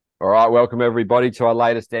All right, welcome everybody to our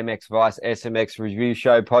latest MX Vice SMX review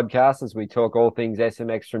show podcast as we talk all things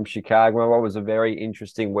SMX from Chicago. What was a very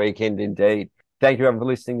interesting weekend indeed. Thank you everyone for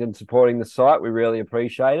listening and supporting the site. We really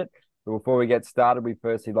appreciate it. But before we get started, we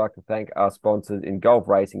firstly like to thank our sponsors in Golf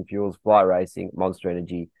Racing Fuels, Fly Racing, Monster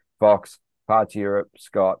Energy, Fox, Parts Europe,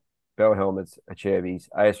 Scott, Bell Helmets, Acherbys,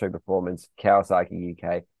 AS3 Performance, Kawasaki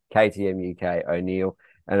UK, KTM UK, O'Neill,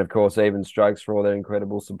 and of course, Even Strokes for all their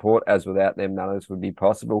incredible support, as without them, none of this would be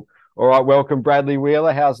possible. All right, welcome, Bradley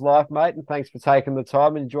Wheeler. How's life, mate? And thanks for taking the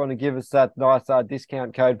time. And do you want to give us that nice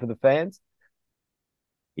discount code for the fans?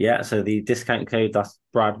 Yeah, so the discount code, that's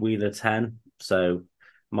Brad Wheeler 10. So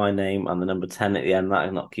my name and the number 10 at the end,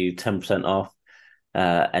 that'll knock you 10% off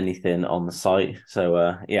anything on the site.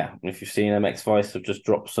 So yeah, if you've seen MX Vice, we've just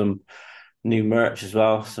dropped some new merch as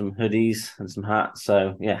well, some hoodies and some hats.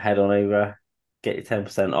 So yeah, head on over, get your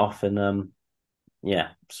 10% off and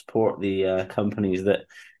yeah, support the companies that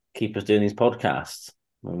keep us doing these podcasts.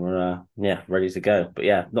 And we're yeah, ready to go. But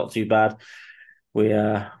yeah, not too bad. We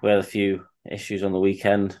had a few issues on the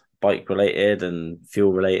weekend, bike related and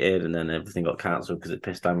fuel related, and then everything got cancelled because it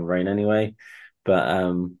pissed down with rain anyway.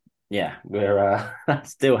 But yeah, we're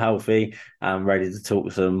still healthy and ready to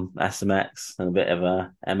talk some SMX and a bit of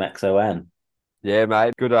a MXoN. Yeah,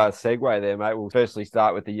 mate. Good segue there, mate. We'll firstly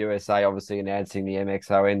start with the USA, obviously announcing the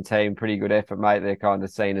MXoN team. Pretty good effort, mate. They're kind of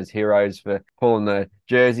seen as heroes for pulling the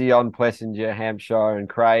jersey on Plessinger, Hampshire, and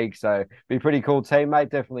Craig. So be a pretty cool team, mate.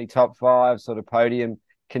 Definitely top five, sort of podium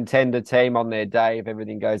contender team on their day. If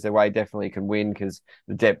everything goes their way, definitely can win because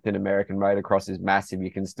the depth in American motocross is massive. You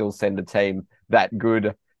can still send a team that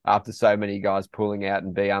good after so many guys pulling out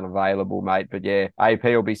and be unavailable, mate. But yeah, AP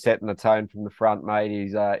will be setting the tone from the front, mate.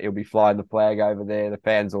 He'll be flying the flag over there. The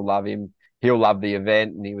fans will love him. He'll love the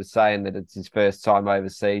event, and he was saying that it's his first time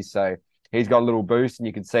overseas, so he's got a little boost, and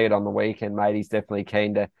you can see it on the weekend, mate. He's definitely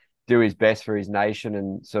keen to do his best for his nation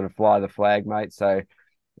and sort of fly the flag, mate. So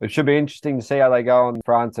it should be interesting to see how they go on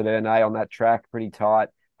France at Ernay on that track. Pretty tight,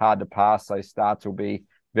 hard to pass. So starts will be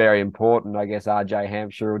very important. I guess RJ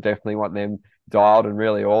Hampshire will definitely want them dialed, and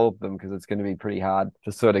really all of them, because it's going to be pretty hard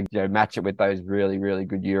to sort of match it with those really really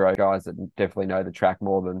good Euro guys that definitely know the track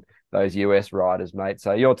more than those US riders, mate.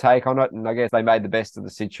 So your take on it? And I guess they made the best of the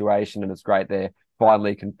situation, and it's great they're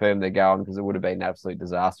finally confirmed they're going, because it would have been an absolute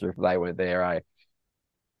disaster if they weren't there, eh?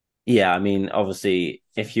 Yeah, I mean, obviously,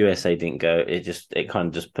 if USA didn't go, it kind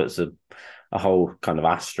of just puts a whole kind of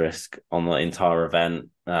asterisk on the entire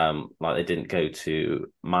event. Like they didn't go to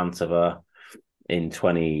Mantova in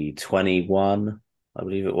 2021, I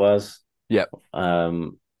believe it was. Yep.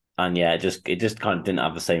 And yeah, it just kind of didn't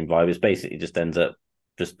have the same vibe. It's basically just ends up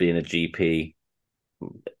just being a GP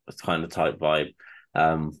kind of type vibe,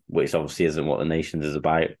 which obviously isn't what the Nations is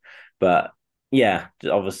about. But yeah,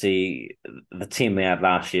 obviously the team they had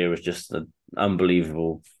last year was just an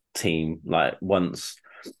unbelievable team. Like once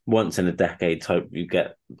in a decade type, you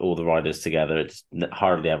get all the riders together. It just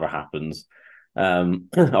hardly ever happens.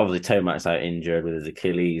 Obviously Tomac's out injured with his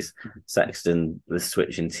Achilles. Sexton was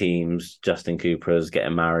switching teams. Justin Cooper's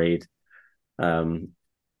getting married.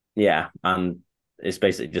 Yeah, and it's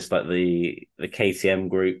basically just like the KTM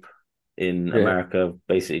group in Yeah. America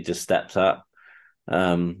basically just steps up.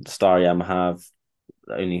 Star Yamaha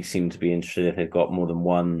only seem to be interested if they've got more than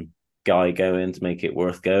one guy going to make it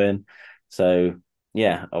worth going. So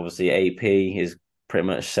yeah, obviously AP is pretty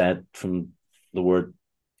much said from the word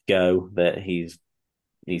go that he's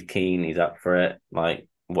keen, he's up for it, like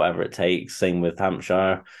whatever it takes. Same with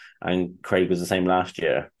Hampshire, and Craig was the same last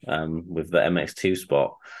year with the MX2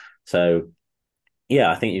 spot. So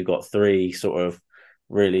yeah, I think you've got three sort of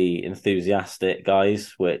really enthusiastic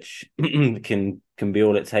guys, which can be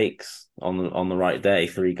all it takes on the right day.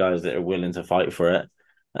 Three guys that are willing to fight for it.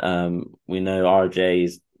 We know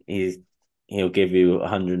RJ's he'll give you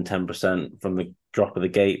 110% from the drop of the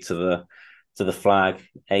gate to the flag.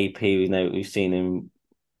 AP, we know we've seen him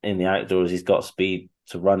in the outdoors. He's got speed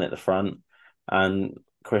to run at the front, and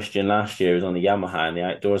Christian last year was on the Yamaha in the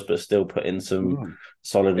outdoors, but still put in some Mm.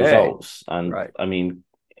 solid Yeah. results. And Right. I mean,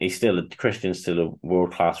 Christian's still a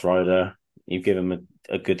world class rider. You give him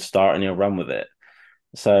a good start and he'll run with it.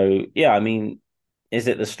 So yeah, I mean, is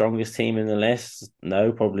it the strongest team in the list?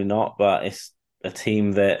 No, probably not. But it's a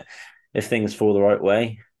team that, if things fall the right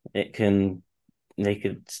way, it can they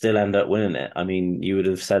could still end up winning it. I mean, you would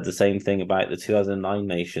have said the same thing about the 2009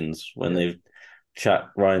 Nations when Yeah. they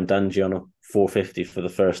chucked Ryan Dungey on a 450 for the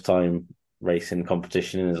first time racing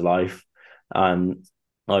competition in his life, and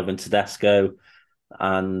Ivan Tedesco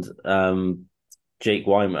and Jake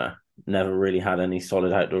Weimer never really had any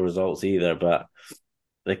solid outdoor results either, but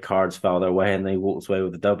the cards fell their way and they walked away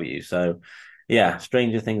with the W. So yeah,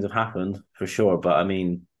 stranger things have happened for sure. But I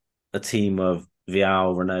mean, a team of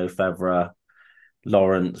Vial, Renault, Febvre,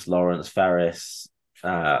 Lawrence, Ferris,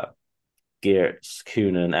 uh, Geerts,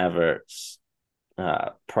 Coonan, Everts,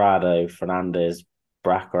 Prado, Fernandez,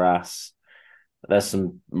 Braccaras. There's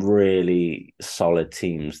some really solid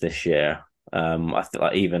teams this year. I feel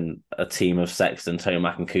like even a team of Sexton,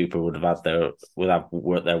 Tomac, and Cooper would have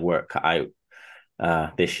worked their work cut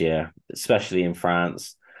out this year, especially in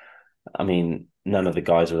France. I mean, none of the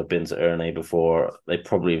guys would have been to Ernay before. They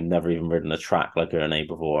probably have never even ridden a track like Ernay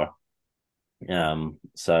before.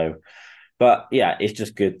 So, but yeah, it's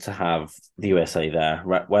just good to have the USA there,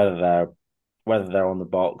 whether they're on the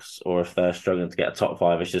box or if they're struggling to get a top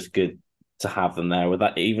five. It's just good to have them there. With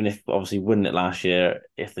that, even if obviously winning it last year,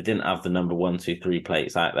 if they didn't have the number one, two, three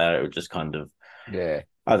plates out there, it would just kind of, Yeah.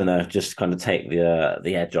 I don't know, just kind of take the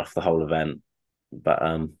edge off the whole event. But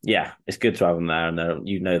yeah, it's good to have them there, and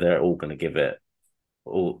they're all going to give it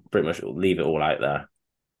all, pretty much leave it all out there.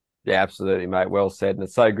 Yeah, absolutely, mate. Well said. And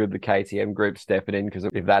it's so good the KTM group stepping in because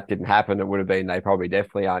if that didn't happen, it would have been they probably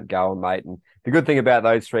definitely aren't going, mate. And the good thing about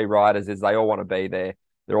those three riders is they all want to be there.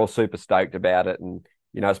 They're all super stoked about it. And,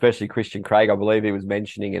 especially Christian Craig, I believe he was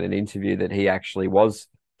mentioning in an interview that he actually was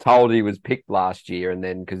told he was picked last year. And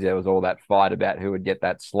then because there was all that fight about who would get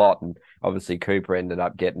that slot. And obviously Cooper ended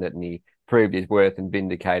up getting it and he proved his worth and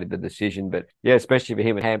vindicated the decision. But yeah, especially for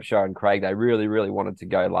him and Hampshire and Craig, they really, really wanted to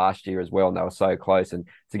go last year as well. And they were so close. And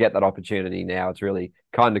to get that opportunity now, it's really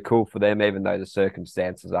kind of cool for them, even though the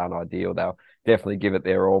circumstances aren't ideal. They'll definitely give it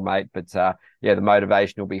their all, mate. But yeah, the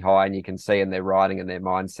motivation will be high, and you can see in their riding and their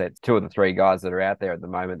mindset. Two of the three guys that are out there at the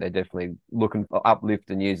moment, they're definitely looking for uplift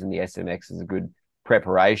and using the SMX as a good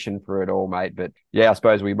preparation for it all, mate. But yeah, I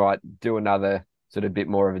suppose we might do another sort of bit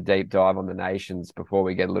more of a deep dive on the nations before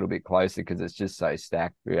we get a little bit closer because it's just so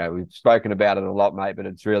stacked. We've spoken about it a lot, mate, but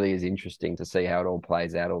it's really is interesting to see how it all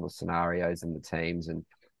plays out, all the scenarios and the teams. And,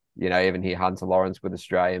 even here Hunter Lawrence with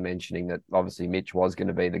Australia mentioning that obviously Mitch was going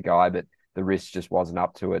to be the guy, but the risk just wasn't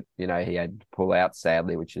up to it. He had to pull out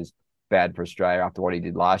sadly, which is bad for Australia after what he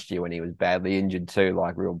did last year when he was badly injured too,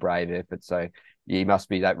 like real brave effort. So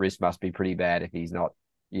that risk must be pretty bad if he's not,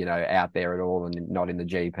 out there at all and not in the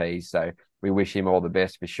GP. So we wish him all the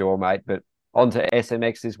best for sure, mate. But on to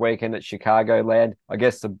SMX this weekend at Chicagoland. I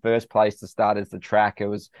guess the first place to start is the track. It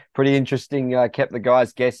was pretty interesting. Kept the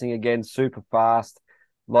guys guessing again, super fast.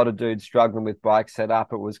 A lot of dudes struggling with bike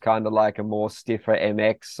setup. It was kind of like a more stiffer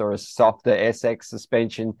MX or a softer SX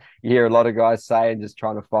suspension. You hear a lot of guys saying, just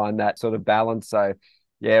trying to find that sort of balance. So,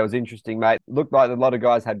 yeah, it was interesting, mate. Looked like a lot of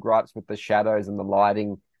guys had gripes with the shadows and the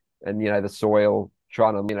lighting and, the soil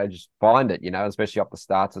trying to, just find it, especially off the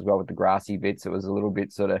starts as well with the grassy bits. It was a little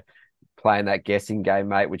bit sort of playing that guessing game,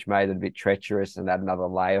 mate, which made it a bit treacherous and add another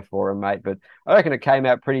layer for him, mate. But I reckon it came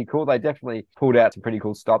out pretty cool. They definitely pulled out some pretty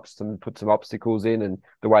cool stops and put some obstacles in, and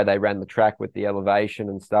the way they ran the track with the elevation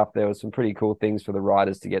and stuff, there was some pretty cool things for the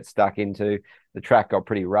riders to get stuck into. The track got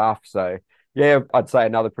pretty rough, so yeah, I'd say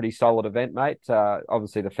another pretty solid event, mate.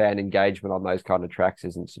 Obviously, the fan engagement on those kind of tracks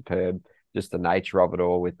isn't superb. Just the nature of it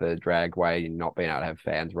all with the dragway and not being able to have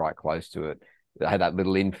fans right close to it. They had that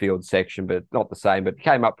little infield section, but not the same. But it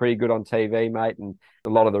came up pretty good on TV, mate. And a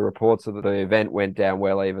lot of the reports of the event went down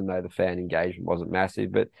well, even though the fan engagement wasn't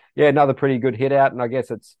massive. But yeah, another pretty good hit out. And I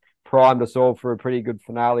guess it's primed us all for a pretty good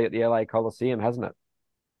finale at the LA Coliseum, hasn't it?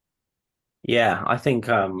 Yeah, I think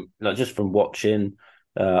like just from watching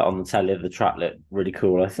on the telly, the track looked really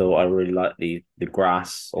cool. I really liked the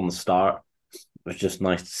grass on the start. It was just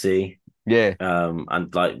nice to see. Yeah.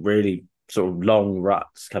 And like really sort of long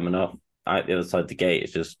ruts coming up out the other side of the gate.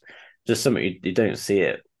 It's just something you don't see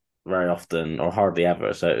it very often or hardly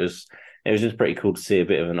ever. So it was just pretty cool to see a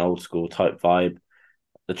bit of an old school type vibe.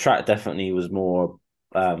 The track definitely was more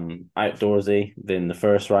outdoorsy than the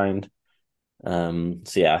first round. So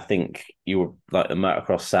yeah, I think you were like the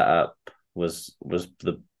motocross setup was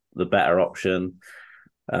the better option.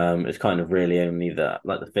 It's kind of really only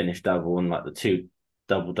the finish double and like the two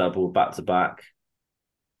double back to back.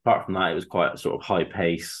 Apart from that, it was quite a sort of high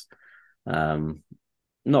pace. Um,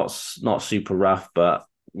 not super rough, but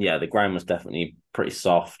yeah, the ground was definitely pretty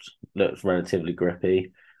soft. Looked relatively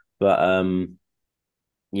grippy, but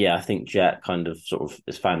yeah, I think Jet kind of sort of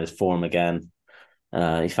has found his form again.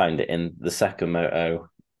 He found it in the second moto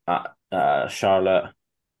at Charlotte,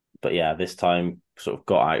 but yeah, this time sort of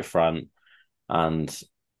got out front and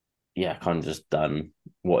yeah, kind of just done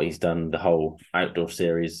what he's done the whole outdoor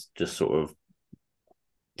series. Just sort of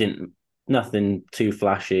didn't nothing too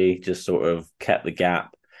flashy. Just sort of kept the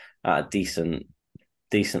gap at a decent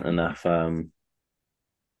enough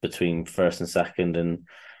between first and second, and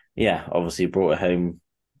yeah, obviously brought it home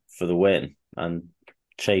for the win. and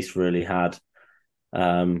Chase really had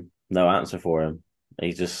no answer for him. He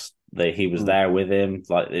was Mm, there with him.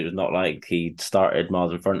 Like, it was not like he started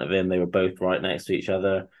miles in front of him. They were both right next to each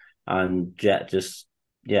other, and Jet just,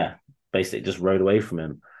 yeah, basically just rode away from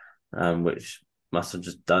him, which must have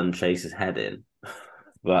just done Chase's head in.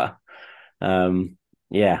 But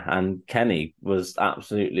yeah, and Kenny was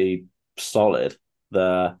absolutely solid.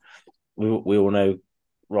 The we all know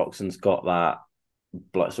Roxon's got that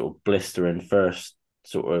like sort of blistering first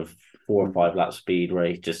sort of 4 or 5 lap speed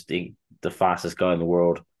where the fastest guy in the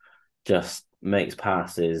world, just makes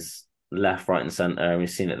passes left, right, and center. And we've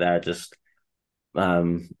seen it there just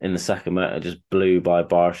in the second motor, just blew by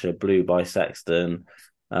Barsha, blew by Sexton.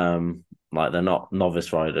 Like, they're not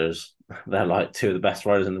novice riders. They're like two of the best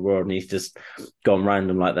riders in the world, and he's just gone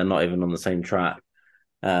random like they're not even on the same track.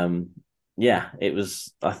 Um, yeah, it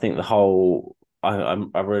was. I think the whole.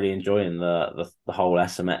 I'm really enjoying the whole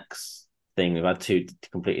SMX thing. We've had two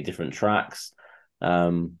completely different tracks,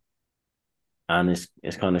 and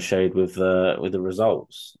it's kind of showed with the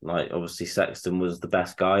results. Like, obviously Sexton was the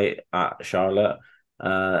best guy at Charlotte.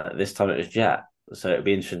 This time it was Jet. So it'd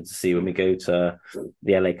be interesting to see when we go to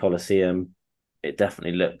the LA Coliseum. It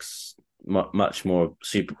definitely looks much more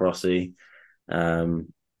supercrossy,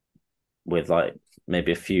 um, with like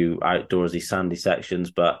maybe a few outdoorsy sandy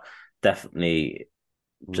sections, but definitely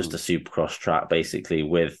just a mm. supercross track basically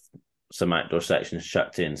with some outdoor sections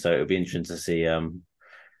chucked in. So it would be interesting to see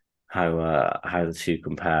how the two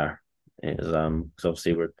compare. Is because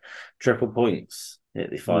obviously we're triple points at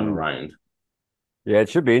the final Mm. round. Yeah, it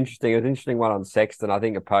should be interesting. It's an interesting one on Sexton. I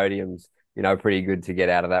think a podium's, pretty good to get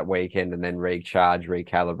out of that weekend and then recharge,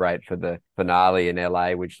 recalibrate for the finale in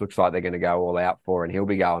LA, which looks like they're going to go all out for, and he'll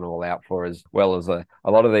be going all out for as well as a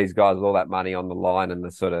lot of these guys with all that money on the line and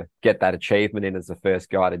to sort of get that achievement in as the first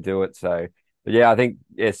guy to do it. So, but yeah, I think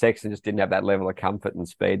Sexton just didn't have that level of comfort and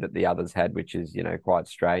speed that the others had, which is, quite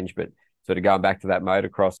strange. But sort of going back to that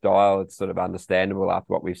motocross style, it's sort of understandable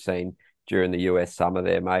after what we've seen during the US summer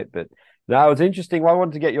there, mate. But no, it was interesting. Well, I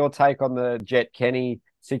wanted to get your take on the Jet Kenny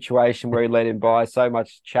situation where he let him by. So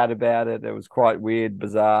much chat about it. It was quite weird,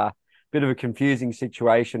 bizarre, bit of a confusing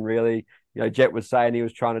situation, really. Jet was saying he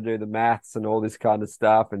was trying to do the maths and all this kind of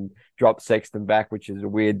stuff and drop Sexton back, which is a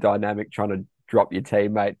weird dynamic trying to drop your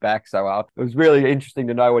teammate back. So it was really interesting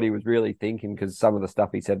to know what he was really thinking because some of the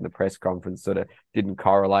stuff he said in the press conference sort of didn't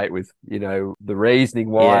correlate with, the reasoning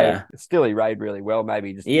why. Yeah, Still, he rode really well. Maybe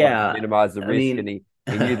he just wanted to yeah. minimize the I risk mean, and he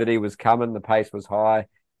knew that he was coming. The pace was high.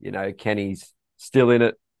 Kenny's still in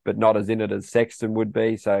it, but not as in it as Sexton would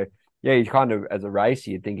be. So, yeah, he kind of, as a racer,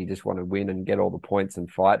 you'd think he just want to win and get all the points and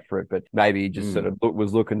fight for it. But maybe he just sort of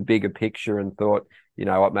was looking bigger picture and thought, you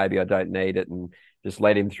know what, maybe I don't need it and just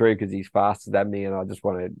let him through because he's faster than me and I just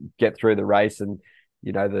want to get through the race. And,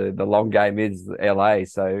 the long game is LA.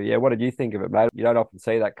 So, yeah, what did you think of it, mate? You don't often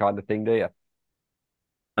see that kind of thing, do you?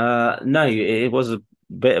 no, it was a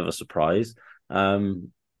bit of a surprise.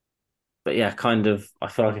 But yeah, kind of. I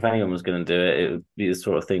feel like if anyone was going to do it, it would be the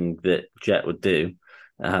sort of thing that Jet would do.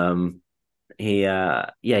 Um, he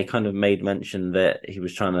kind of made mention that he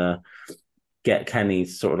was trying to get Kenny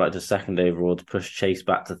sort of like to second overall to push Chase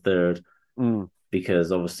back to third, Mm,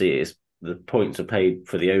 because obviously it's the points are paid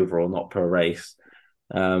for the overall, not per race.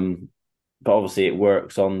 Um, but obviously it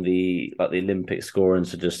works on the Olympic scoring,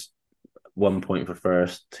 so just 1 point for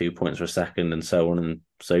first, 2 points for second, and so on and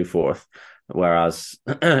so forth. Whereas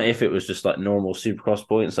if it was just like normal Supercross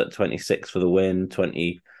points, like 26 for the win,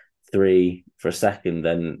 23 for second,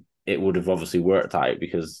 then it would have obviously worked out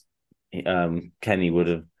because Kenny would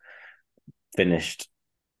have finished.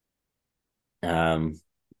 Um,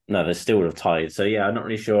 no, they still would have tied. So yeah, I'm not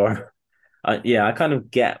really sure. I kind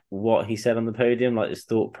of get what he said on the podium, like his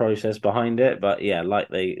thought process behind it. But yeah, like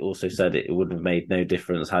they also said, it would have made no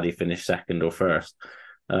difference had he finished second or first.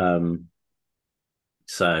 Um,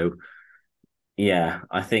 so yeah,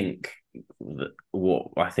 I think what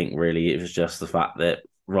I think really it was just the fact that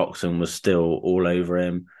Roxon was still all over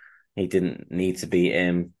him. He didn't need to beat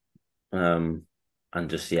him, um, and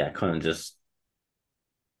just yeah, kind of just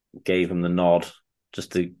gave him the nod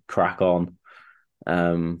just to crack on.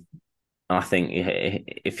 Um, I think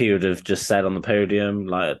if he would have just said on the podium,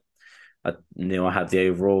 like, I knew I had the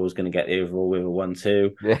overall, was going to get the overall with a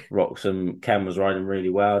 1-2. yeah. Roxham, Ken was riding really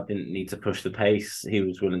well, didn't need to push the pace. He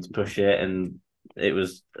was willing to push it, and it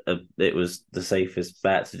was the safest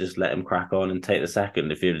bet to just let him crack on and take the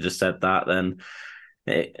second. If he'd have just said that, then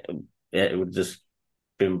it it would just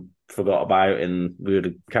been forgot about, and we would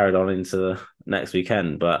have carried on into the next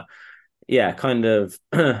weekend. But yeah, kind of,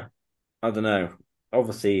 I don't know.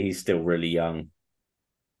 Obviously, he's still really young,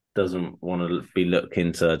 doesn't want to be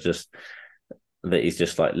looking to just that he's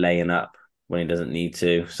just like laying up when he doesn't need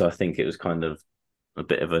to. So I think it was kind of a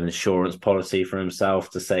bit of an insurance policy for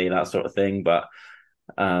himself to say that sort of thing. But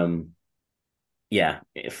um, yeah,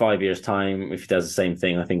 5 years time, if he does the same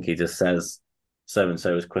thing, I think he just says so and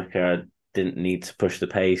so was quicker. Didn't need to push the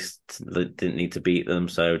pace. Didn't need to beat them.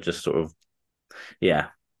 So just sort of yeah,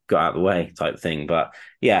 got out of the way type thing. But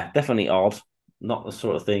yeah, definitely odd. Not the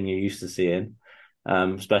sort of thing you're used to seeing.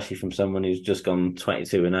 Especially from someone who's just gone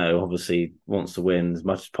 22-0, obviously wants to win as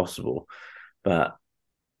much as possible. But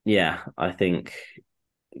yeah, I think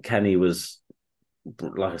Kenny was,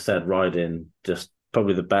 like I said, riding just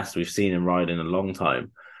probably the best we've seen him ride in a long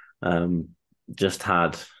time. Um, just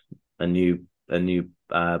had a new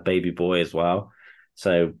baby boy as well,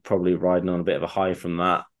 so probably riding on a bit of a high from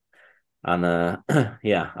that. And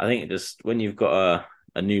yeah, I think it just when you've got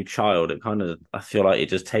a new child, it kind of I feel like it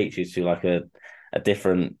just takes you to like a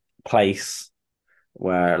different place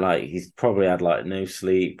where like he's probably had like no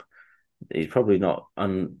sleep. He's probably not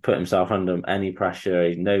put himself under any pressure.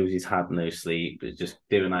 He knows he's had no sleep. He's just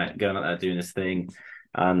going out there doing his thing,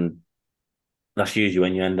 and that's usually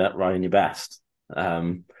when you end up riding your best.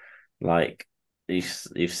 Like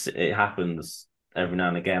it happens every now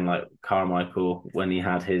and again. Like Carmichael when he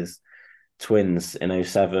had his twins in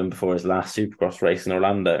 '07 before his last Supercross race in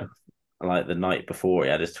Orlando, like the night before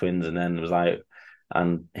he had his twins, and then was out,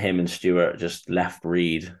 and him and Stewart just left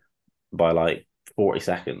Reed by like 40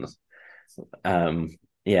 seconds. um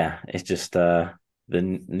yeah, it's just the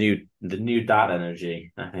new dad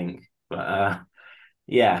energy, I think. But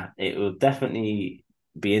yeah, it will definitely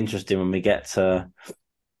be interesting when we get to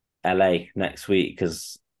LA next week,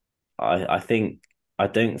 because I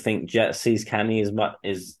don't think Jet sees Kenny as much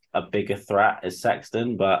is a bigger threat as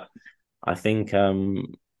Sexton, but I think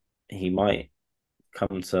he might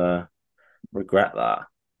come to regret that.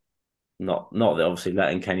 Not that obviously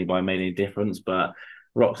letting Kenny by made any difference, but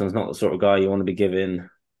Roxon's not the sort of guy you want to be giving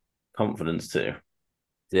confidence to.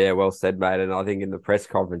 Yeah, well said, mate. And I think in the press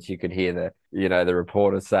conference, you could hear the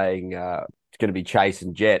reporter saying it's going to be Chase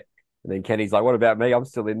and Jet. And then Kenny's like, what about me? I'm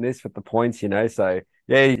still in this with the points. So,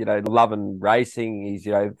 yeah, loving racing.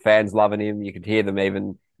 Fans loving him. You could hear them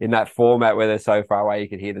even in that format where they're so far away. You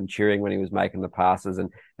could hear them cheering when he was making the passes. And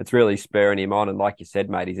it's really spurring him on. And like you said,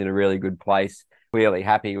 mate, he's in a really good place. Clearly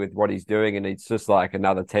happy with what he's doing. And it's just like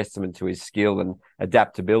another testament to his skill and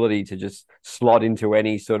adaptability to just slot into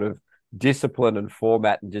any sort of discipline and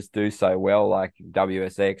format and just do so well, like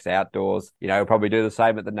WSX outdoors. He'll probably do the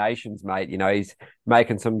same at the Nations, mate. He's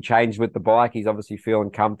making some change with the bike. He's obviously feeling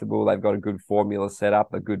comfortable. They've got a good formula set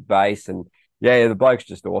up, a good base, and yeah, the bloke's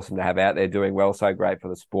just awesome to have out there doing well. So great for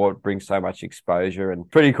the sport, brings so much exposure,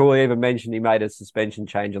 and pretty cool. He even mentioned he made a suspension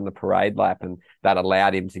change on the parade lap, and that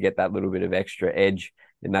allowed him to get that little bit of extra edge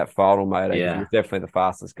in that final motor. He was Yeah, definitely the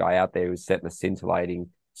fastest guy out there. He was setting a scintillating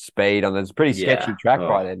speed on this pretty sketchy yeah. track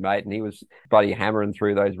by Oh, then, mate. And he was bloody hammering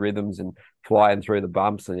through those rhythms and flying through the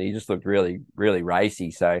bumps, and he just looked really, really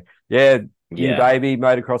racy. So yeah, new yeah, baby,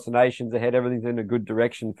 motocross the nations ahead. Everything's in a good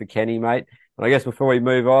direction for Kenny, mate. And I guess before we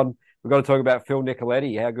move on, we've got to talk about Phil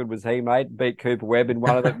Nicoletti. How good was he, mate? Beat Cooper Webb in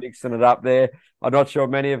one of them, mixing it up there. I'm not sure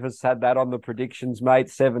many of us had that on the predictions, mate.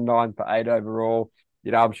 7-9 for 8 overall.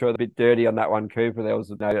 I'm sure a bit dirty on that one, Cooper. There was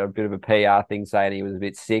a bit of a PR thing saying he was a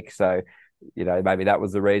bit sick. So maybe that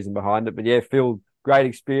was the reason behind it. But yeah, Phil, great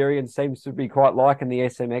experience. Seems to be quite liking the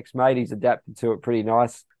SMX, mate. He's adapted to it pretty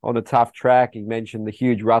nice on a tough track. He mentioned the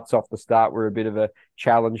huge ruts off the start were a bit of a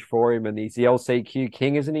challenge for him. And he's the LCQ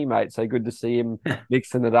king, isn't he, mate? So good to see him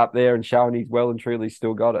mixing it up there and showing he's well and truly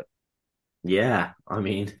still got it. yeah. I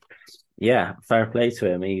mean, yeah, fair play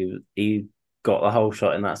to him. He got the whole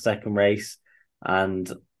shot in that second race,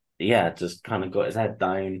 and yeah, just kind of got his head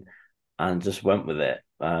down and just went with it.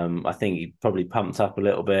 I think he probably pumped up a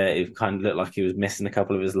little bit. He kind of looked like he was missing a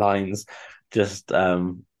couple of his lines. Just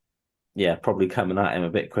yeah, probably coming at him a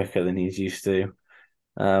bit quicker than he's used to.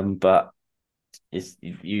 But it's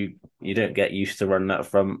you don't get used to running up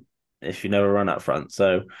front if you never run up front.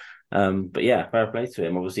 So, but yeah, fair play to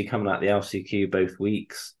him. Obviously, coming out the LCQ both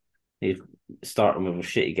weeks, he's starting with a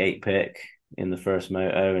shitty gate pick in the first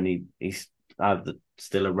moto, and he's had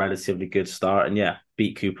still a relatively good start, and yeah,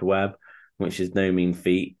 beat Cooper Webb, which is no mean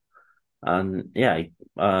feat. And yeah, he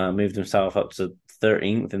moved himself up to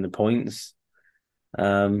 13th in the points.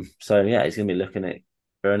 So yeah, he's going to be looking at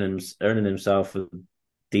earning himself a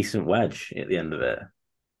decent wedge at the end of it.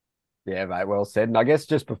 Yeah, mate, well said. And I guess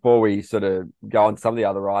just before we sort of go on some of the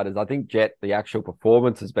other riders, I think Jet, the actual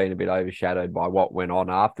performance has been a bit overshadowed by what went on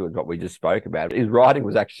afterwards, what we just spoke about. His riding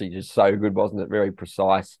was actually just so good, wasn't it? Very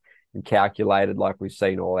precise. and calculated like we've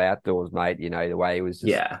seen all outdoors, mate. You know, the way he was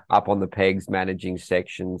just Yeah. up on the pegs, managing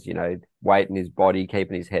sections, you know, weighting his body,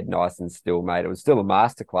 keeping his head nice and still, mate. It was still a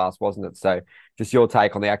masterclass, wasn't it? So just your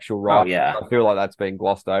take on the actual Oh ride. yeah. I feel like that's been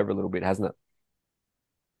glossed over a little bit, hasn't it?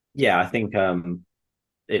 Yeah, I think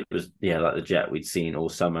it was like the jet we'd seen all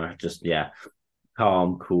summer. Just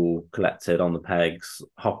calm, cool, collected on the pegs,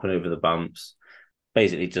 hopping over the bumps,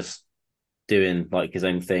 basically just doing like his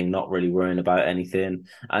own thing, not really worrying about anything.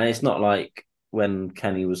 And it's not like when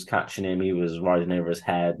Kenny was catching him, he was riding over his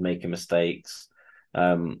head, making mistakes.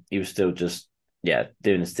 He was still just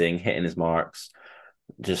doing his thing, hitting his marks,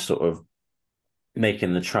 just sort of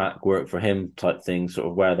making the track work for him type thing. Sort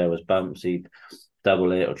of where there was bumps, he'd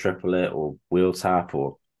double it or triple it or wheel tap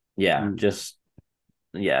or Mm. just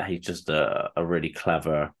he's just a really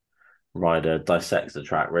clever rider, dissects the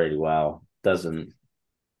track really well, doesn't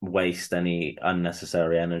waste any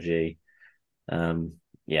unnecessary energy. Um,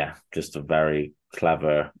 just a very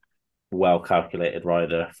clever, well calculated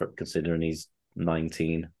rider for considering he's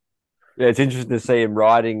 19. Yeah, it's interesting to see him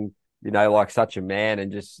riding, you know, like such a man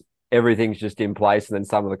and just everything's just in place. And then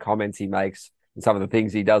some of the comments he makes and some of the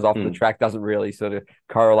things he does off the Mm. track doesn't really sort of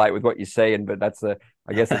correlate with what you see. And but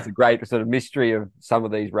I guess it's a great sort of mystery of some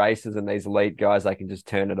of these races and these elite guys. They can just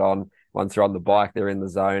turn it on once they're on the bike, they're in the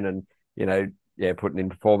zone and, you know, yeah, putting in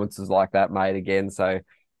performances like that, mate, again. So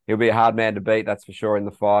he'll be a hard man to beat, that's for sure, in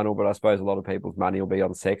the final. But I suppose a lot of people's money will be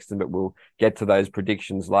on Sexton, but we'll get to those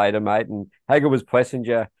predictions later, mate. And Hager was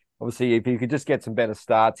Plessinger. Obviously, if he could just get some better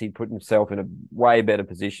starts, he'd put himself in a way better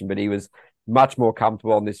position. But he was much more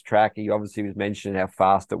comfortable on this track. He obviously was mentioning how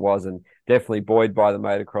fast it was, and definitely buoyed by the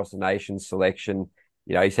Motocross of Nations selection.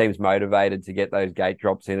 You know, he seems motivated to get those gate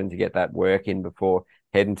drops in and to get that work in before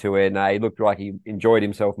heading to NA. He looked like he enjoyed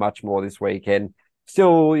himself much more this weekend.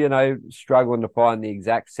 Still, you know, struggling to find the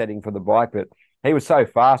exact setting for the bike, but he was so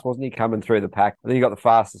fast, wasn't he, coming through the pack? I think he got the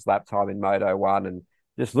fastest lap time in Moto 1 and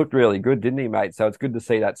just looked really good, didn't he, mate? So it's good to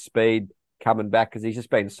see that speed coming back because he's just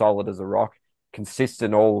been solid as a rock,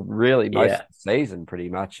 consistent all really most Yeah. of the season pretty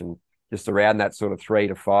much, and just around that sort of 3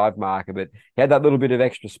 to 5 marker. But he had that little bit of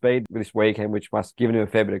extra speed this weekend, which must have given him a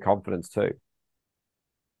fair bit of confidence too.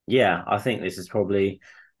 Yeah, I think this is probably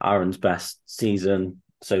Aaron's best season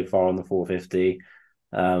so far on the 450,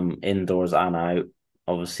 indoors and out.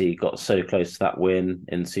 Obviously, got so close to that win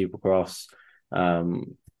in Supercross.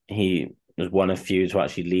 He was one of few to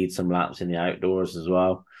actually lead some laps in the outdoors as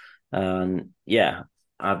well. Yeah,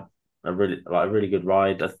 I a really good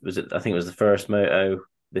ride. Was it? I think it was the first moto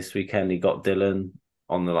this weekend. He got Dylan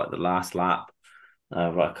on the last lap,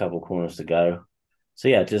 right a couple corners to go.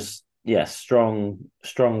 So just strong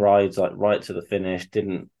rides like right to the finish.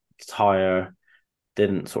 Didn't tire,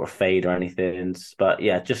 didn't sort of fade or anything. But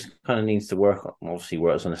just kind of needs to work on. Obviously,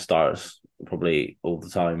 works on the starts probably all the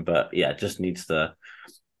time, but just needs to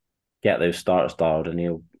get those starts dialed, and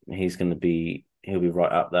he'll be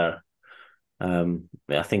right up there.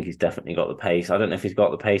 I think he's definitely got the pace. I don't know if he's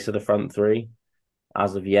got the pace of the front three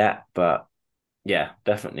as of yet, but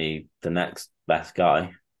definitely the next best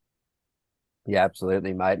guy. Yeah,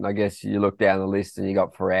 absolutely, mate. And I guess you look down the list and you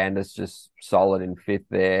got Ferrandis just solid in fifth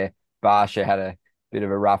there. Barsha had a bit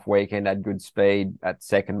of a rough weekend, had good speed. At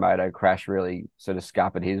second moto crash really sort of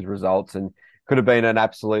scuppered his results and could have been an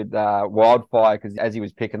absolute wildfire because as he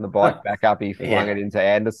was picking the bike back up, he flung Yeah. it into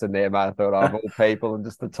Anderson there, mate. I thought, oh, of all people, and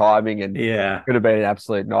just the timing and Yeah. could have been an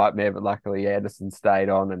absolute nightmare, but luckily Anderson stayed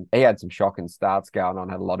on and he had some shocking starts going on,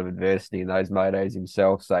 had a lot of adversity in those motos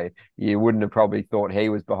himself. So you wouldn't have probably thought he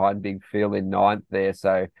was behind Big Phil in ninth there.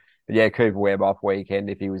 So, but yeah, Cooper Webb off weekend.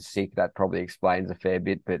 If he was sick, that probably explains a fair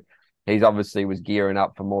bit. But he's obviously was gearing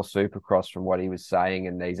up for more Supercross from what he was saying,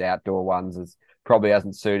 and these outdoor ones is probably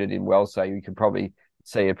hasn't suited him well. So you could probably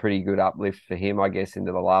see a pretty good uplift for him, I guess,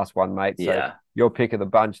 into the last one, mate. So Yeah. your pick of the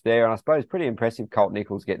bunch there, and I suppose pretty impressive. Colt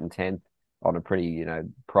Nichols getting 10th on a pretty, you know,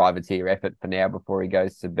 privateer effort for now before he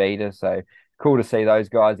goes to beta. So cool to see those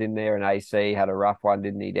guys in there. And AC had a rough one,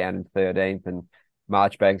 didn't he, down in 13th, and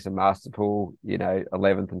Marchbanks and Masterpool, you know,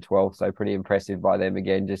 11th and 12th. So pretty impressive by them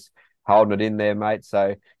again, just holding it in there, mate.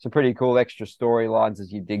 So some pretty cool extra storylines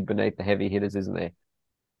as you dig beneath the heavy hitters, isn't there?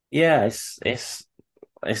 Yeah, it's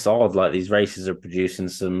odd. Like these races are producing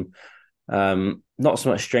some not so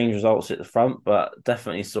much strange results at the front, but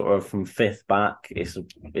definitely sort of from fifth back,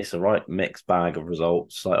 it's a right mixed bag of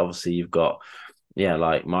results. Like obviously you've got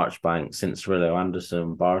like Marchbank, Cincinnati,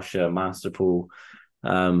 Anderson, Barsha, Masterpool.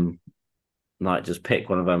 Like just pick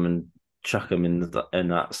one of them and chuck them in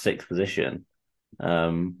that sixth position.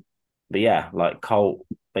 Um, but like Colt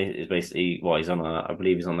is basically he's on I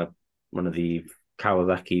believe he's on one of the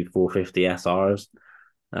Kawasaki 450 SRs.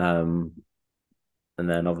 Um, And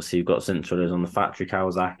then obviously you've got Cintra's on the factory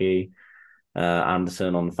Kawasaki,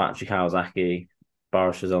 Anderson on the factory Kawasaki,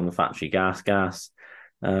 Barsha's on the factory gas.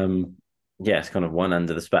 Um, yeah, it's kind of one end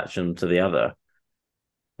of the spectrum to the other.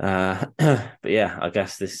 But yeah, I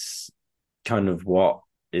guess this kind of what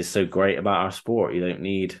is so great about our sport. You don't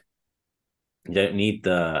need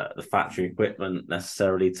the factory equipment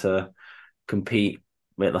necessarily to compete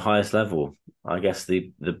at the highest level. I guess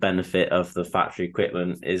the benefit of the factory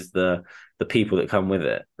equipment is the people that come with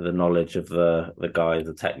it, the knowledge of the guys,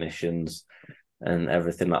 the technicians, and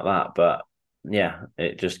everything like that. But yeah,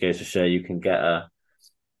 it just goes to show you can get a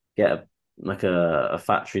like a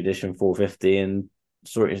factory edition 450 and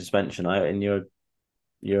sort your suspension out, and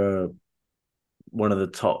you're one of the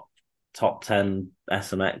top 10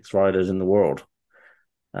 SMX riders in the world.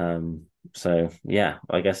 Um, so yeah,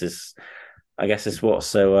 I guess it's what's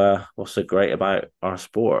so great about our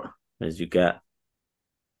sport is you get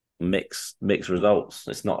mixed results.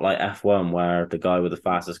 It's not like F1 where the guy with the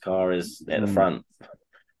fastest car is at the Mm. front.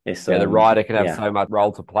 It's Yeah, the rider can have yeah, so much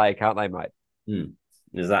role to play, can't they, mate? mm,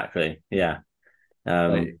 exactly. Yeah.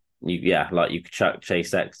 They, Like you could chuck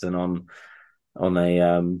Chase Sexton on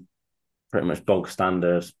a pretty much bog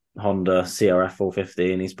standard Honda CRF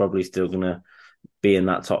 450 and he's probably still gonna be in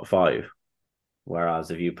that top five.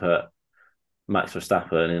 Whereas if you put Max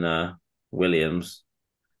Verstappen in a Williams,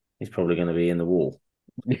 he's probably going to be in the wall.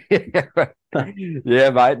 yeah,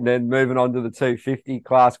 mate. And then moving on to the 250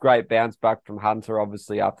 class, great bounce back from Hunter,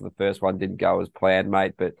 obviously, after the first one didn't go as planned,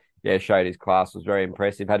 mate. But yeah, showed his class was very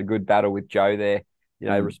impressive. Had a good battle with Joe there,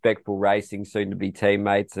 Mm. respectful racing, soon to be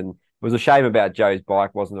teammates. And it was a shame about Joe's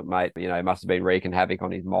bike, wasn't it, mate? He must have been wreaking havoc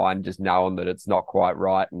on his mind, just knowing that it's not quite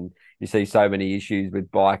right. And you see so many issues with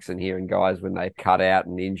bikes and hearing guys when they cut out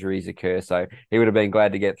and injuries occur. So he would have been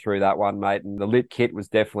glad to get through that one, mate. And the lit kit was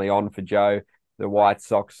definitely on for Joe, the White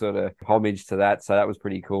Sox sort of homage to that. So that was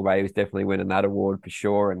pretty cool, mate. He was definitely winning that award for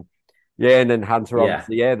sure. And yeah, and then Hunter, Yeah,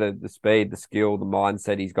 obviously, yeah, the speed, the skill, the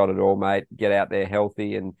mindset, he's got it all, mate. Get out there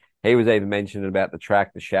healthy. And he was even mentioning about the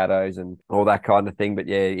track, the shadows, and all that kind of thing. But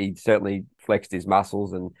yeah, he certainly flexed his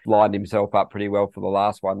muscles and lined himself up pretty well for the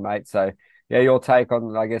last one, mate. So yeah, your take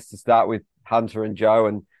on, I guess, to start with Hunter and Joe,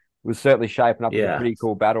 and was certainly shaping up as a yeah. pretty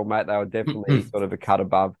cool battle, mate. They were definitely sort of a cut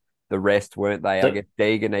above the rest, weren't they? I So guess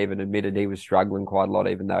Deegan even admitted he was struggling quite a lot,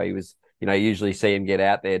 even though he was, you usually see him get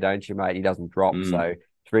out there, don't you, mate? He doesn't drop. mm, So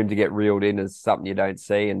for him to get reeled in is something you don't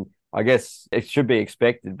see. And I guess it should be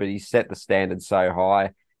expected, but he's set the standard so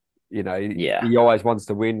high. yeah, He always wants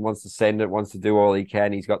to win, wants to send it, wants to do all he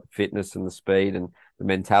can. He's got the fitness and the speed and the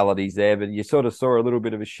mentality's there. But you sort of saw a little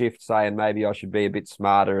bit of a shift saying maybe I should be a bit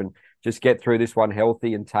smarter and just get through this one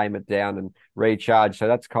healthy and tame it down and recharge. So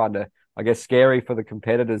that's kind of, I guess, scary for the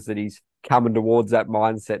competitors that he's coming towards that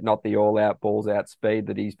mindset, not the all out, balls out speed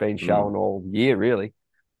that he's been mm, showing all year, really.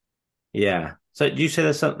 yeah. So do you say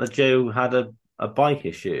there's something that Joe had a bike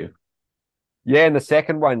issue? Yeah, and the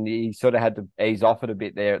second one, he sort of had to ease off it a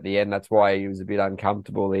bit there at the end. That's why he was a bit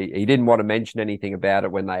uncomfortable. He didn't want to mention anything about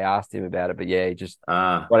it when they asked him about it, but yeah, he just,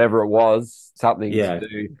 Ah, whatever it was, something to yeah.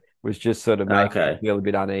 do was just sort of making him Okay, feel a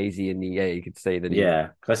bit uneasy. And yeah, you could see that he yeah.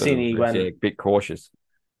 'Cause I sort seen of he was, yeah, a went bit cautious.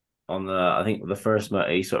 on I think the first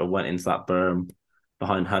motor, he sort of went into that berm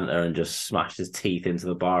behind Hunter and just smashed his teeth into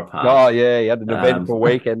the bar Oh, pad. yeah, he had an Um, eventful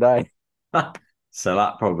weekend, eh? so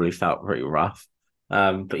that probably felt pretty rough.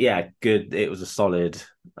 But yeah, good. It was a solid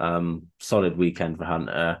weekend for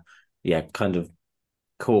Hunter. Yeah, kind of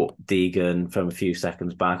caught Deegan from a few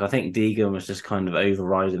seconds back. I think Deegan was just kind of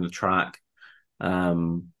overriding the track.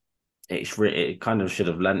 Um, it kind of should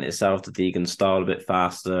have lent itself to Deegan's style a bit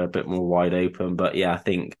faster, a bit more wide open. But yeah, I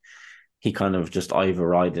think he kind of just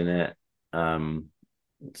overriding it. Um,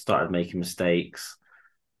 Started making mistakes.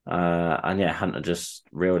 And yeah, Hunter just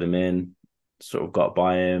reeled him in, sort of got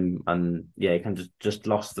by him, and yeah, he kind of just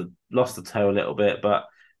lost the toe a little bit, but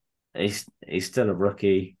he's still a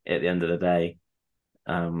rookie at the end of the day.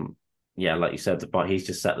 Yeah, like you said, he's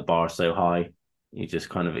just set the bar so high. You just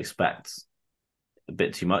kind of expect a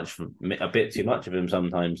bit too much of him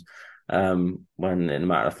sometimes. When in a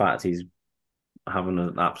matter of fact, he's having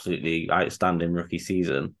an absolutely outstanding rookie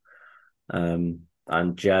season.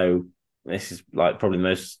 And Joe, this is like probably the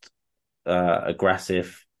most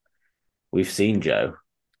aggressive we've seen Joe.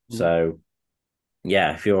 Mm. So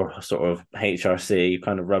yeah, if you're sort of HRC, you're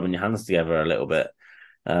kind of rubbing your hands together a little bit.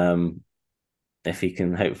 Um, if he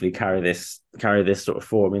can hopefully carry this sort of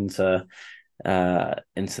form into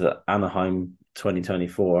the Anaheim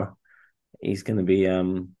 2024, he's going to be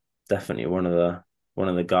definitely one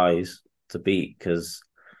of the guys to beat because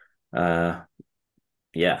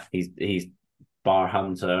yeah, he's bar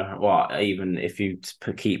Hunter. Well, even if you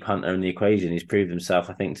keep Hunter in the equation, he's proved himself,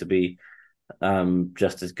 I think, to be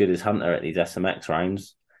just as good as Hunter at these SMX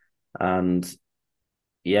rounds. And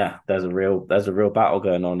yeah, there's a real battle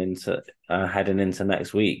going on into heading into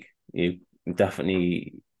next week. You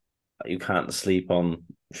definitely you can't sleep on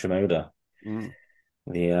Shimoda. Mm.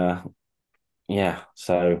 The yeah,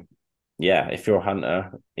 so yeah, if you're a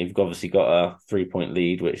Hunter, you've obviously got a 3 point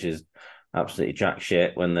lead, which is absolutely jack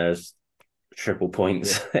shit when there's triple Yeah.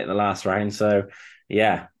 points in the last round. So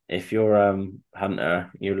yeah, if you're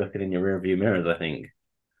Hunter, you're looking in your rearview mirrors, I think.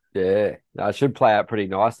 Yeah, no, it should play out pretty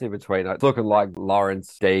nicely between. It's looking like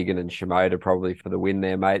Lawrence, Deegan, and Shimoda probably for the win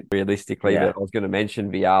there, mate. Realistically, but Yeah, I was going to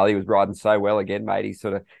mention Vial. He was riding so well again, mate. He's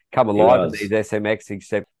sort of come he alive in these was. SMX,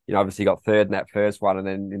 except obviously got third in that first one, and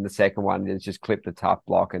then in the second one, it's just clipped the tough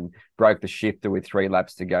block and broke the shifter with 3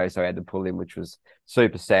 laps to go, so I had to pull him, which was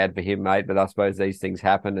super sad for him, mate. But I suppose these things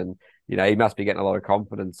happen, and he must be getting a lot of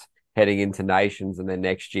confidence heading into Nations and then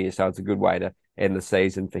next year, so it's a good way to end the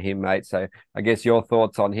season for him, mate. So I guess your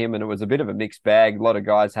thoughts on him, and it was a bit of a mixed bag. A lot of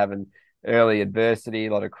guys having early adversity,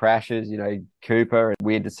 a lot of crashes. Cooper, and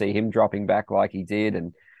weird to see him dropping back like he did,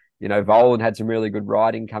 and Volan had some really good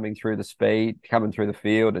riding coming through the speed, coming through the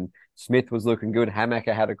field, and Smith was looking good.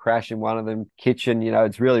 Hammaker had a crash in one of them. Kitchen,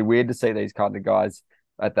 it's really weird to see these kind of guys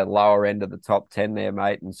at that lower end of the top 10 there,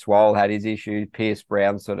 mate. And Swole had his issues. Pierce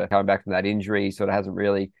Brown sort of coming back from that injury, he sort of hasn't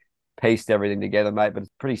really pieced everything together, mate. But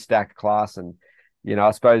it's pretty stacked class. And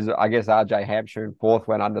I guess RJ Hampshire in fourth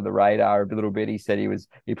went under the radar a little bit. He said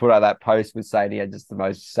he put out that post with saying he had just the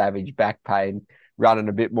most savage back pain running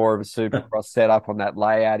a bit more of a supercross setup on that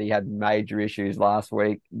layout. He had major issues last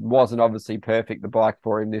week. Wasn't obviously perfect, the bike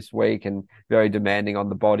for him this week, and very demanding on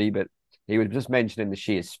the body, but he was just mentioning the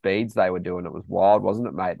sheer speeds they were doing. It was wild, wasn't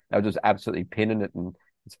it, mate? They were just absolutely pinning it, and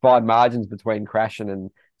it's fine margins between crashing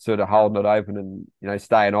and sort of holding it open and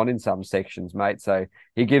staying on in some sections, mate. So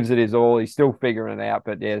he gives it his all. He's still figuring it out.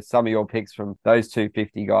 But yeah, some of your picks from those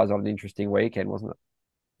 250 guys on an interesting weekend, wasn't it?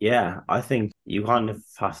 Yeah, I think you kind of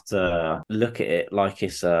have to look at it like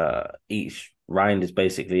it's each round is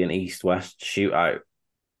basically an east-west shootout.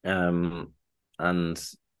 Um and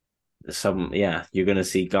you're gonna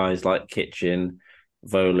see guys like Kitchen,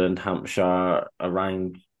 Voland, Hampshire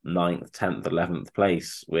around ninth, 10th, 11th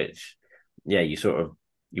place, which you sort of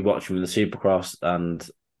you watch them in the Supercross and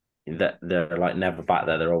that they're like never back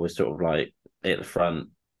there. They're always sort of like at the front,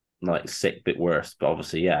 like sick bit worse. But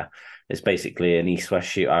obviously, yeah, it's basically an east-west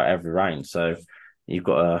shootout every round. So you've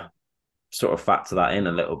got to sort of factor that in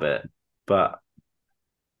a little bit. But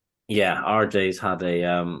yeah, RJ's had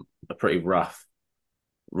a pretty rough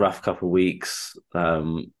couple of weeks.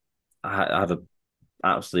 I had an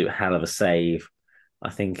absolute hell of a save. I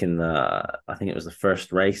think it was the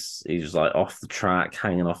first race. He was like off the track,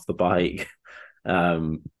 hanging off the bike.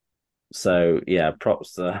 So yeah,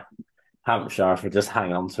 props to Hampshire for just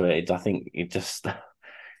hang on to it. I think you just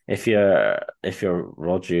if you're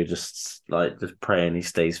Roger, just praying he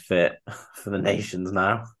stays fit for the nations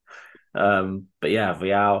now. But yeah,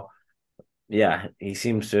 Vial, yeah, he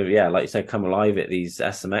seems to have, yeah, like you said, come alive at these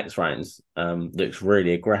SMX rounds. Looks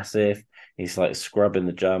really aggressive. He's like scrubbing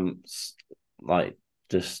the jumps, like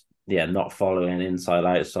just not following inside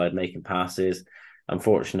outside, making passes.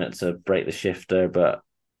 Unfortunate to break the shifter, but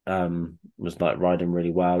was like riding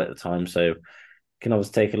really well at the time. So can always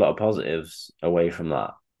take a lot of positives away from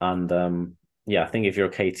that. And I think if you're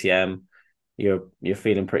a KTM, you're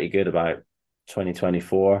feeling pretty good about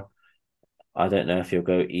 2024. I don't know if you'll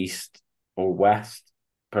go east or west.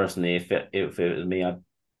 Personally, if it was me,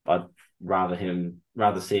 I'd rather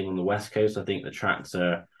see him on the west coast. I think the tracks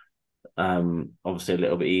are obviously a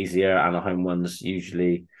little bit easier, and the home one's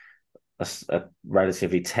usually a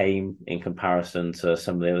relatively tame in comparison to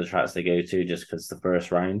some of the other tracks they go to, just because it's the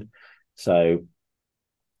first round. So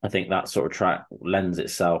I think that sort of track lends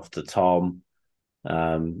itself to Tom,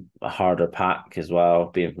 a harder pack as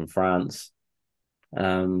well, being from France.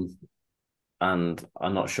 Um, and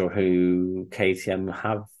I'm not sure who KTM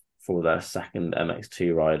have for their second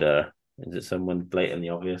MX2 rider. Is it someone blatantly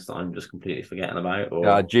obvious that I'm just completely forgetting about,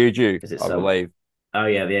 or Juju, is it I some? believe. Oh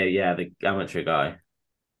the amateur guy.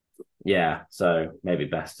 Yeah, so maybe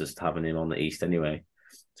best just having him on the East anyway,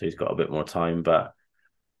 so he's got a bit more time. But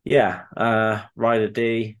yeah, Rider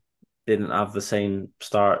D didn't have the same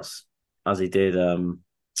starts as he did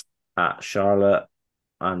at Charlotte,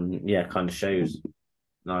 and yeah, kind of shows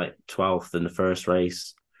like 12th in the first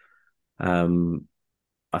race.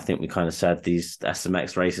 I think we kind of said these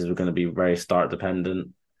SMX races were going to be very start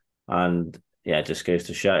dependent, and yeah, it just goes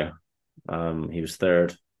to show. He was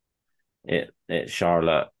third at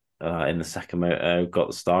Charlotte, in the second moto, got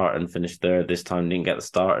the start and finished third. This time didn't get the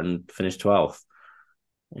start and finished 12th.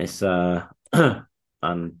 It's and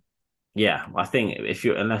yeah, I think if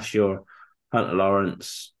you unless you're Hunter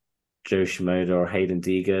Lawrence, Joe Shimoda, or Hayden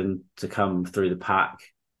Deegan, to come through the pack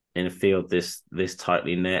in a field this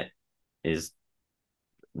tightly knit is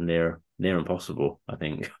near impossible. I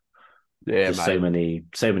think Yeah, just mate.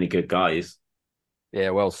 so many good guys.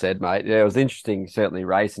 Yeah, well said, mate. Yeah, it was interesting, certainly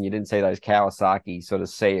racing. You didn't see those Kawasaki sort of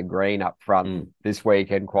sea of green up front Mm. this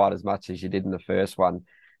weekend quite as much as you did in the first one.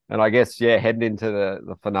 And I guess, yeah, heading into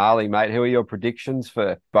the finale, mate, who are your predictions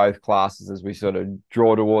for both classes as we sort of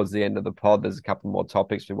draw towards the end of the pod? There's a couple more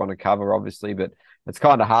topics we want to cover, obviously, but it's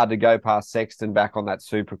kind of hard to go past Sexton back on that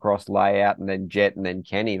Supercross layout and then Jet and then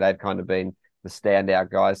Kenny. They've kind of been the standout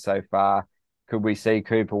guys so far. Could we see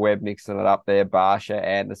Cooper Webb mixing it up there, Barsha,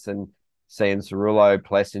 Anderson, seeing Cerullo,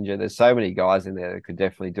 Plessinger? There's so many guys in there that could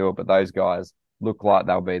definitely do it, but those guys look like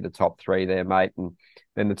they'll be the top three there, mate. And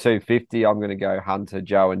then the 250, I'm going to go Hunter,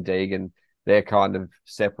 Joe, and Deegan. They're kind of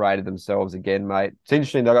separated themselves again, mate. It's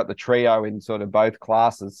interesting they got the trio in sort of both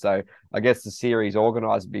classes, so I guess the series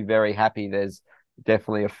organised would be very happy. There's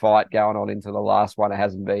definitely a fight going on into the last one. It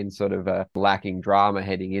hasn't been sort of a lacking drama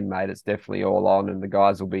heading in, mate. It's definitely all on, and the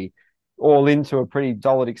guys will be all in to a pretty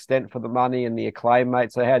solid extent for the money and the acclaim,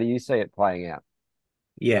 mate. So how do you see it playing out?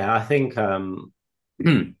 Yeah, I think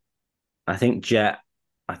I think Jet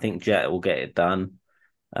I think Jet will get it done.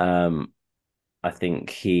 Um, I think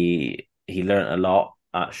he learned a lot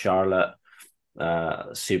at Charlotte,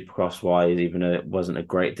 Supercross wise, even though it wasn't a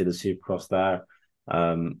great deal of Supercross there.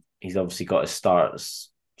 He's obviously got his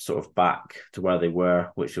starts sort of back to where they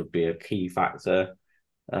were, which would be a key factor.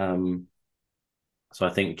 Um, so I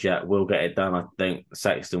think Jet will get it done. I think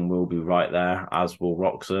Sexton will be right there, as will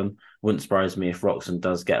Roxon. Wouldn't surprise me if Roxon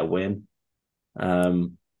does get a win.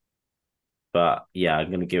 Um, but yeah, I'm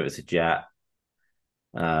going to give it to Jet.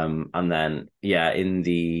 And then yeah, in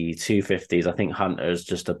the 250s, I think Hunter's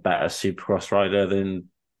just a better Supercross rider than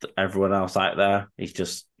everyone else out there. He's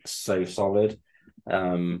just so solid.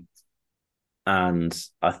 Um, and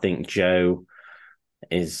I think Joe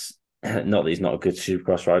is not that he's not a good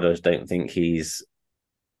Supercross rider. I just don't think he's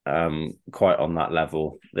quite on that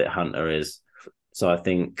level that Hunter is. So I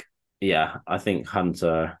think I think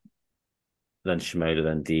Hunter, then Shimoda,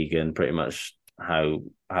 then Deegan, pretty much how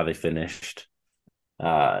they finished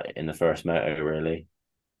in the first moto, really.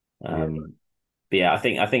 Yeah, But yeah, I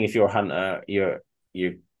think if you're a Hunter, you're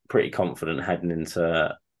pretty confident heading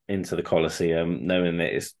into the Coliseum, knowing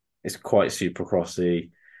that it's quite supercrossy.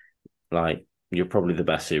 Like you're probably the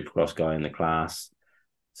best supercross guy in the class.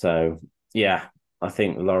 So yeah, I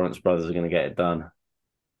think the Lawrence brothers are going to get it done.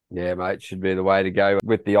 yeah, mate, should be the way to go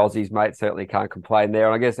with the Aussies, mate. Certainly can't complain there.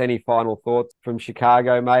 And I guess any final thoughts from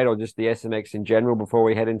Chicago, mate, or just the SMX in general before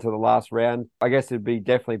we head into the last round? I guess it'd be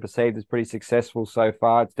definitely perceived as pretty successful so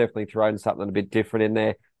far. It's definitely thrown something a bit different in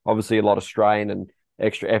there. Obviously, a lot of strain and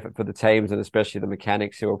extra effort for the teams and especially the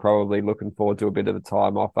mechanics who are probably looking forward to a bit of a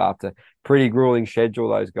time off after pretty grueling schedule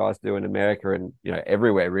those guys do in America and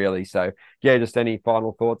everywhere really. So yeah, just any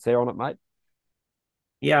final thoughts there on it, mate?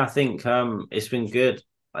 Yeah, I think it's been good.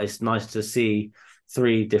 It's nice to see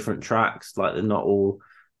three different tracks. Like they're not all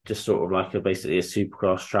just sort of like basically a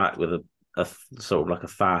supercross track with a sort of like a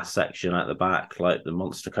fast section at the back, like the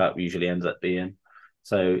Monster Cup usually ends up being.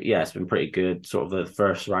 So yeah, it's been pretty good. Sort of the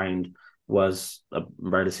first round was a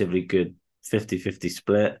relatively good 50-50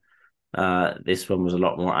 split. This one was a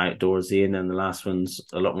lot more outdoorsy, and then the last one's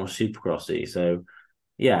a lot more supercrossy. So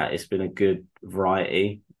yeah, it's been a good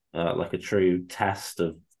variety, like a true test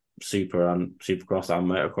of supercross and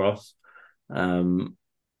motocross. Um,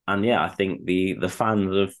 and yeah, I think the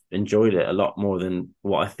fans have enjoyed it a lot more than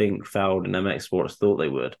what I think Feld and MX Sports thought they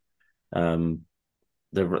would. Um,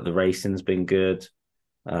 the racing's been good.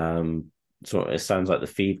 So it sounds like the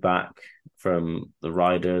feedback from the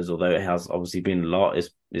riders, although it has obviously been a lot,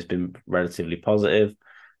 it's been relatively positive.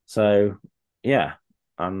 So yeah,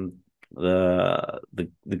 and the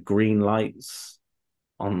green lights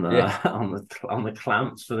on the Yeah, on the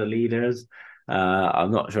clamps for the leaders.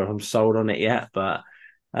 I'm not sure if I'm sold on it yet, but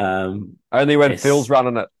only when Phil's it's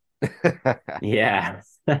running it. yeah,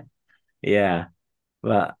 yeah,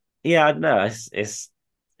 but yeah, I don't know.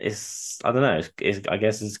 It's I don't know. I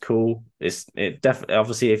guess it's cool. It definitely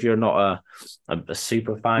obviously if you're not a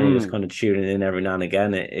super fan, you're just Mm. kind of tuning in every now and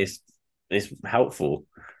again. It's helpful.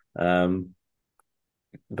 Um,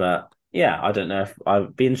 but yeah, I don't know if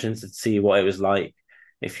I'd be interested to see what it was like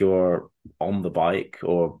if you're on the bike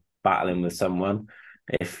or battling with someone.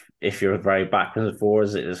 If you're very backwards and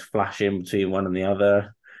forwards, it just flashing between one and the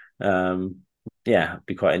other. Um, yeah, it'd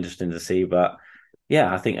be quite interesting to see. But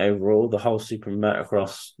yeah, I think overall the whole Super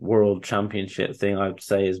Motocross World Championship thing, I'd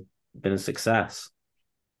say, has been a success.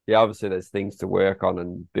 Yeah, obviously there's things to work on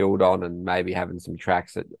and build on, and maybe having some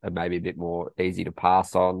tracks that are maybe a bit more easy to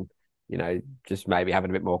pass on. Just maybe having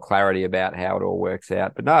a bit more clarity about how it all works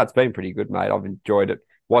out. But no, it's been pretty good, mate. I've enjoyed it,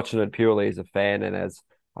 watching it purely as a fan and as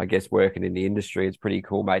I guess working in the industry. It's pretty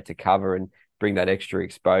cool, mate, to cover and bring that extra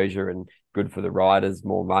exposure and good for the riders,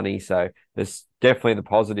 more money. So there's definitely the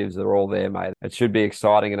positives that are all there, mate. It should be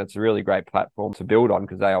exciting, and it's a really great platform to build on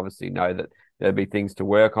because they obviously know that there'll be things to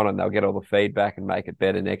work on and they'll get all the feedback and make it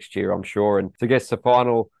better next year, I'm sure. And to guess the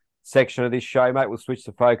final section of this show, mate, we'll switch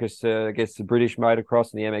the focus to, I guess, the British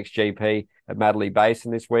motocross and the MXGP at Madley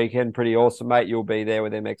Basin this weekend. Pretty awesome, mate. You'll be there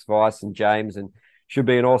with MX Vice and James, and should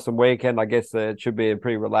be an awesome weekend. I guess it should be a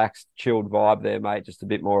pretty relaxed, chilled vibe there, mate. Just a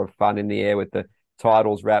bit more of fun in the air with the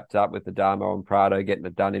titles wrapped up with the Damo and Prado getting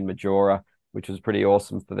it done in Majora, which was pretty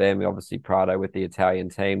awesome for them. Obviously, Prado with the Italian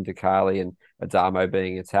team, Ducati, and Adamo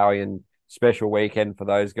being Italian. Special weekend for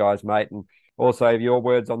those guys, mate. And also have your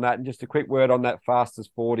words on that. And just a quick word on that Fastest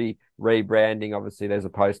 40 rebranding. Obviously, there's a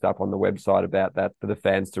post up on the website about that for the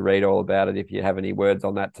fans to read all about it if you have any words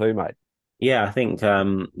on that too, mate. Yeah, I think yeah,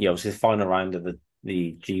 obviously the final round of the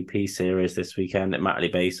GP series this weekend at Matley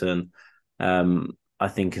Basin, I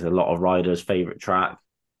think is a lot of riders' favourite track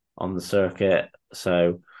on the circuit.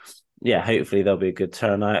 So yeah, hopefully there'll be a good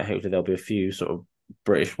turnout. Hopefully there'll be a few sort of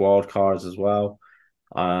British wild cards as well.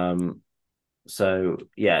 So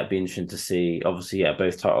yeah, it'd be interesting to see. Obviously, yeah,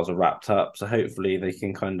 both titles are wrapped up, so hopefully they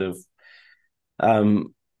can kind of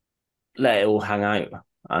um let it all hang out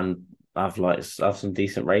and have some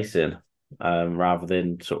decent racing, rather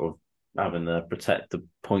than sort of having the protect the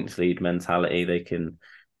points lead mentality. They can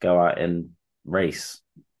go out and race,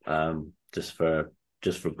 just for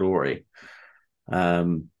glory.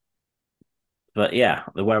 Um, but yeah,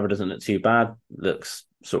 the weather doesn't look too bad. Looks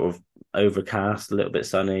sort of overcast, a little bit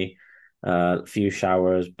sunny, a few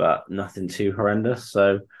showers, but nothing too horrendous.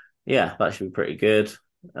 So yeah, that should be pretty good.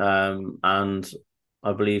 And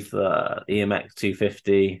I believe the EMX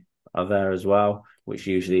 250 are there as well, which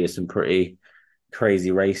usually is some pretty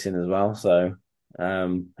crazy racing as well. So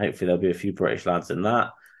hopefully there'll be a few British lads in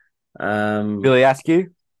that. Um, Billy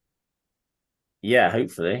Askew? yeah,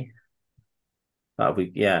 hopefully that'll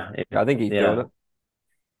be Yeah, I think he's doing yeah, it.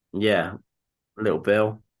 yeah. Little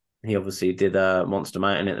Bill, he obviously did Monster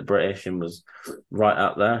Mountain at the British and was right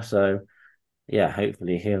up there. So yeah,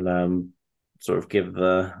 hopefully he'll sort of give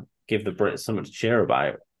the Brits something to cheer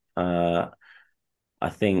about. Uh, I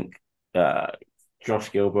think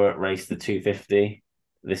Josh Gilbert raced the 250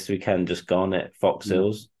 this weekend, just gone at Fox Mm.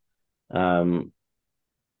 Hills,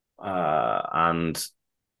 and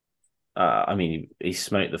I mean he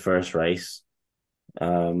smoked the first race.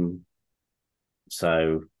 Um,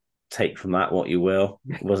 so take from that what you will.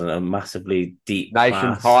 It wasn't a massively deep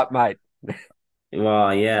Nation's class. hype, mate.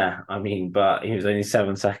 Well, yeah, I mean, but he was only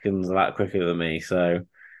 7 seconds that quicker than me. So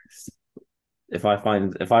if I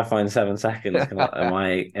find 7 seconds, am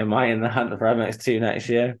I in the hunt for MX2 next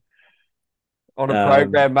year? On a Um,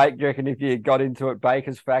 program, mate, do you reckon if you got into it,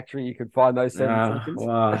 Baker's factory, you could find those 7 seconds?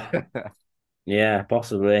 well, yeah,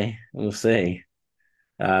 possibly. We'll see.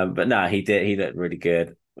 But no, he did. He looked really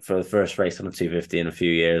good for the first race on a 250 in a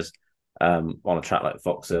few years. On a track like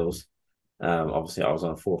Fox Hills. Obviously, I was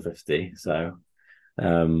on a 450, so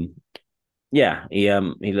um, yeah, he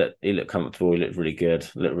looked comfortable. He looked really good.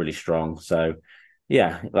 Looked really strong. So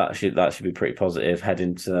yeah, that should be pretty positive.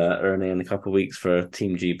 Heading to Ernie in a couple of weeks for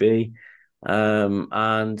Team GB.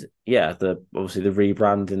 And yeah, the obviously the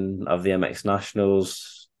rebranding of the MX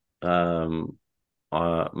Nationals.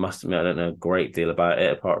 I must admit I don't know a great deal about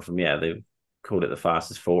it apart from yeah they've called it the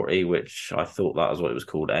fastest 40, which I thought that was what it was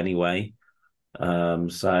called anyway.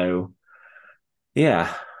 So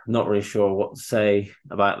yeah, not really sure what to say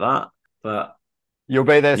about that, but You'll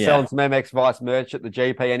be there selling yeah, some MX Vice merch at the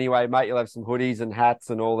GP anyway, mate. You'll have some hoodies and hats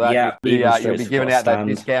and all that. yeah. Even You'll Straits be have got giving a out that stand.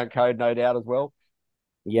 discount code, no doubt, as well.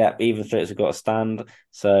 Yeah, even Straits have got a stand.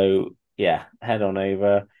 So yeah, head on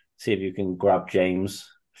over, see if you can grab James,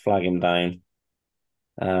 flag him down.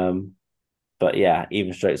 Um, but yeah,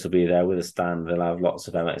 even Straits will be there with a stand. They'll have lots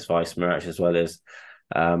of MX Vice merch as well as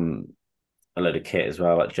um a load of kit as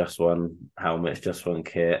well, like Just One helmets, Just One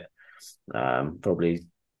kit, probably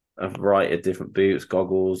a variety of different boots,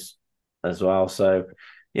 goggles as well. So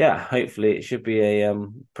yeah, hopefully it should be a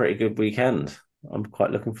pretty good weekend. I'm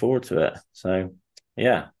quite looking forward to it. So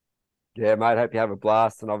yeah. Yeah, mate. Hope you have a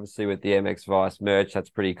blast. And obviously with the MX Vice merch, that's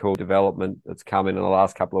pretty cool development that's come in the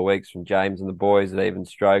last couple of weeks from James and the boys at Even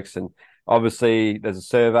Strokes. And obviously there's a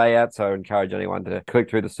survey out, so I encourage anyone to click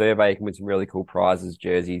through the survey. You can win some really cool prizes,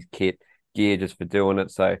 jerseys, kit, gear just for doing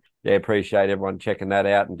it. So yeah, appreciate everyone checking that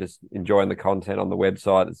out and just enjoying the content on the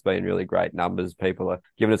website. It's been really great numbers. People are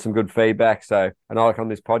giving us some good feedback. So, and I like on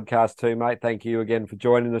this podcast too, mate. Thank you again for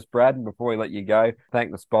joining us, Brad. And before we let you go,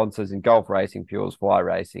 thank the sponsors in Golf Racing Fuels, Fly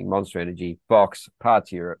Racing, Monster Energy, Fox,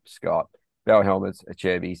 Parts Europe, Scott, Bell Helmets,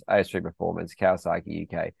 Acherbys, A3 Performance, Kawasaki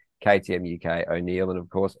UK, KTM UK, O'Neill, and of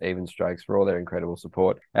course, Even Strokes for all their incredible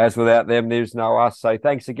support. As without them, there's no us. So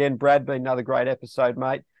thanks again, Brad. Been another great episode,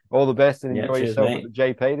 mate. All the best and Yeah, enjoy cheers, yourself at the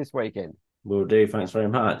mate. GP this weekend. Will do. Thanks very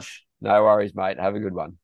much. No worries, mate. Have a good one.